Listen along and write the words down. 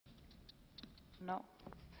No.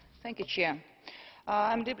 Thank you, Chair.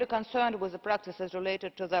 I am deeply concerned with the practices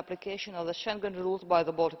related to the application of the Schengen rules by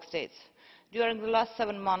the Baltic states. During the last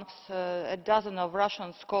 7 months, a dozen of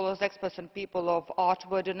Russian scholars, experts and people of art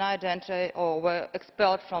were denied entry or were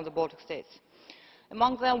expelled from the Baltic states.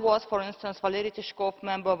 Among them was, for instance, Valery Tishkov,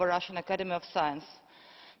 member of the Russian Academy of Science.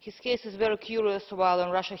 His case is very curious. While in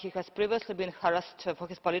Russia he has previously been harassed for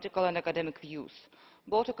his political and academic views.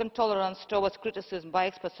 Baltic intolerance towards criticism by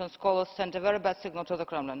experts and scholars sent a very bad signal to the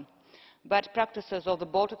Kremlin. Bad practices of the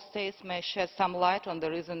Baltic states may shed some light on the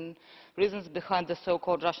reasons behind the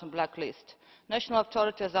so-called Russian blacklist. National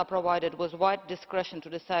authorities are provided with wide discretion to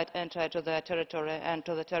decide entry to their territory and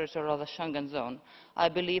to the territory of the Schengen zone. I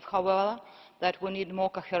believe, however, that we need more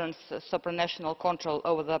coherent supranational control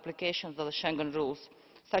over the applications of the Schengen rules.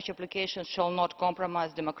 Such applications shall not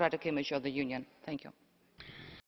compromise the democratic image of the Union. Thank you.